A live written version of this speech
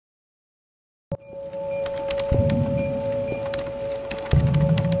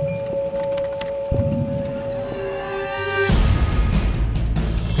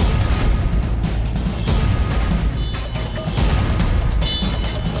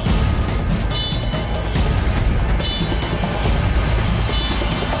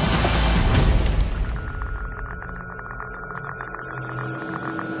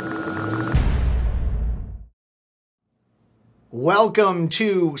welcome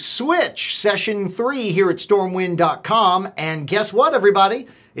to Switch Session 3 here at stormwind.com. And guess what, everybody?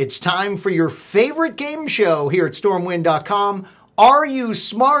 It's time for your favorite game show here at stormwind.com. Are you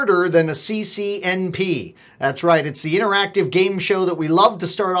smarter than a CCNP? That's right, it's the interactive game show that we love to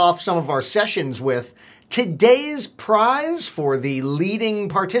start off some of our sessions with. Today's prize for the leading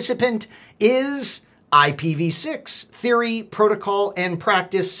participant is IPv6, Theory, Protocol, and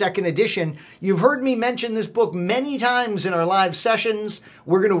Practice, 2nd edition. You've heard me mention this book many times in our live sessions.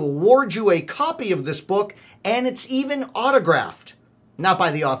 We're going to award you a copy of this book, and it's even autographed. Not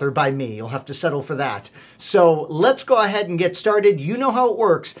by the author, by me. You'll have to settle for that. So let's go ahead and get started. You know how it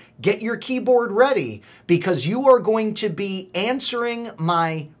works. Get your keyboard ready because you are going to be answering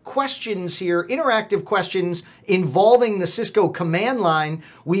my questions here, interactive questions involving the Cisco command line.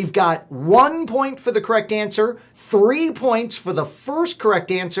 We've got 1 point for the correct answer, 3 points for the first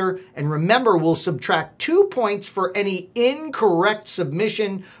correct answer, and remember, we'll subtract 2 points for any incorrect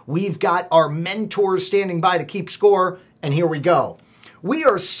submission. We've got our mentors standing by to keep score, and here we go. We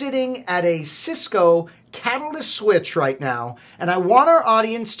are sitting at a Cisco Catalyst switch right now, and I want our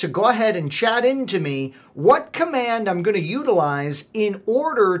audience to go ahead and chat into me what command I'm going to utilize in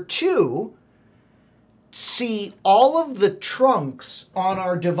order to see all of the trunks on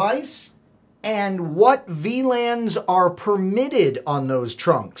our device and what VLANs are permitted on those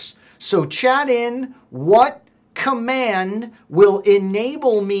trunks. So chat in what command will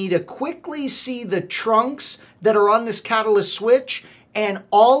enable me to quickly see the trunks that are on this Catalyst switch and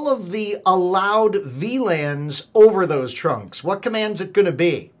all of the allowed VLANs over those trunks. What command's it going to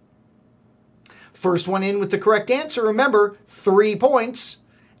be? First one in with the correct answer, remember, 3 points.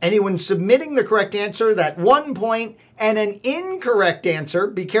 Anyone submitting the correct answer, that 1 point, and an incorrect answer,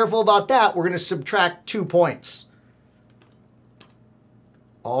 be careful about that, we're going to subtract 2 points.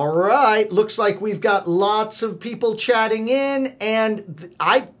 All right, looks like we've got lots of people chatting in, and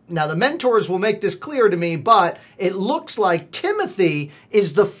now the mentors will make this clear to me, but it looks like Timothy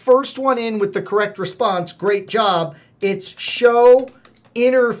is the first one in with the correct response. Great job. It's show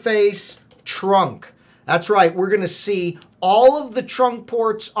interface trunk. That's right, we're going to see all of the trunk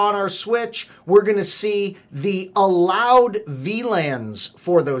ports on our switch. We're going to see the allowed VLANs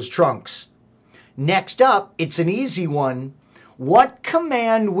for those trunks. Next up, it's an easy one. What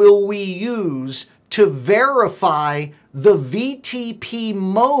command will we use to verify the VTP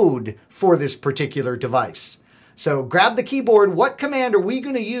mode for this particular device? So grab the keyboard. What command are we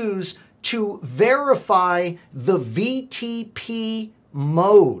going to use to verify the VTP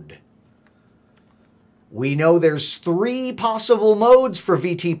mode? We know there's 3 possible modes for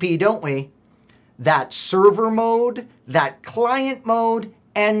VTP, don't we? That server mode, that client mode,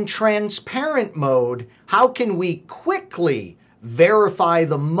 and transparent mode. How can we quickly verify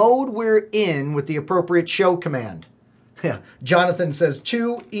the mode we're in with the appropriate show command? Yeah, Jonathan says,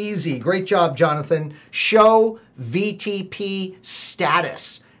 too easy. Great job, Jonathan. Show VTP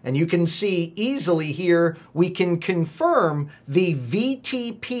status. And you can see easily here, we can confirm the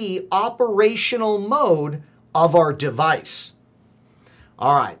VTP operational mode of our device.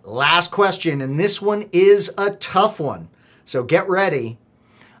 All right, last question, and this one is a tough one. So get ready.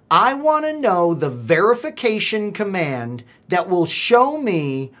 I want to know the verification command that will show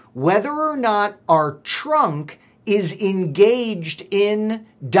me whether or not our trunk is engaged in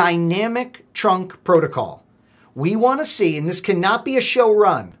dynamic trunk protocol. We want to see, and this cannot be a show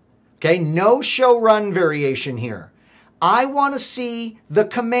run, okay? No show run variation here. I want to see the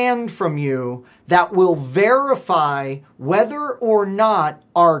command from you that will verify whether or not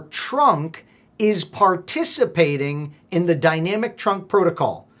our trunk is participating in the dynamic trunk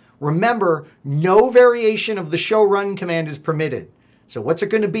protocol. Remember, no variation of the show run command is permitted. So what's it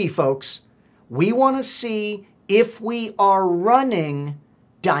going to be, folks? We want to see if we are running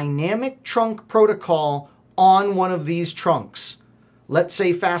dynamic trunk protocol on one of these trunks. Let's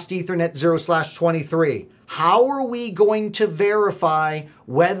say fast Ethernet 0/23. How are we going to verify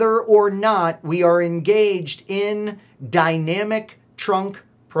whether or not we are engaged in dynamic trunk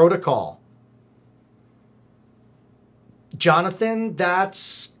protocol? Jonathan,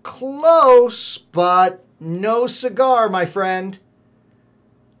 that's close, but no cigar, my friend.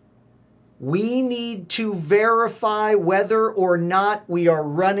 We need to verify whether or not we are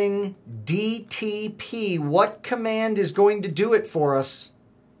running DTP. What command is going to do it for us?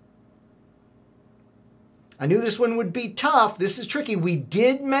 I knew this one would be tough. This is tricky. We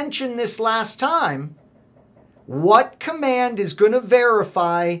did mention this last time. What command is going to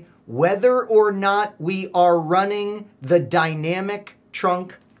verify whether or not we are running the dynamic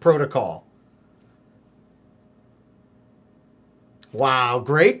trunk protocol? Wow,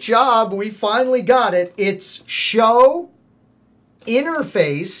 great job. We finally got it. It's show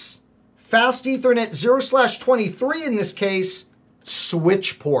interface, fast Ethernet 0/23 in this case,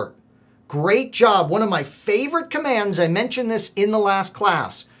 switch port. Great job. One of my favorite commands. I mentioned this in the last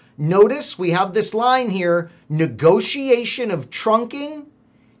class. Notice we have this line here, negotiation of trunking,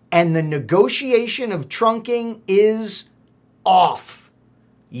 and the negotiation of trunking is off.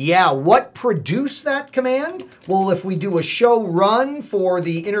 Yeah, what produced that command? Well, if we do a show run for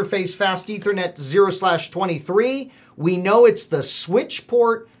the interface fast Ethernet 0/23, we know it's the switch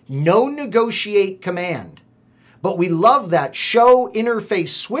port no negotiate command. But we love that show interface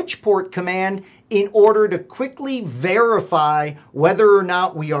switch port command in order to quickly verify whether or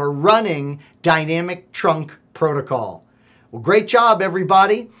not we are running dynamic trunk protocol. Well, great job,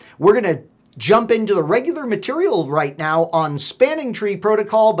 everybody. We're going to jump into the regular material right now on spanning tree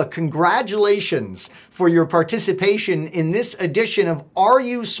protocol, but congratulations for your participation in this edition of Are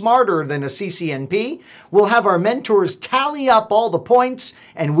You Smarter Than a CCNP? We'll have our mentors tally up all the points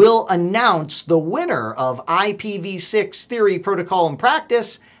and we'll announce the winner of IPv6 Theory, Protocol, and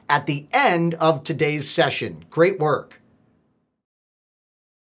Practice at the end of today's session. Great work.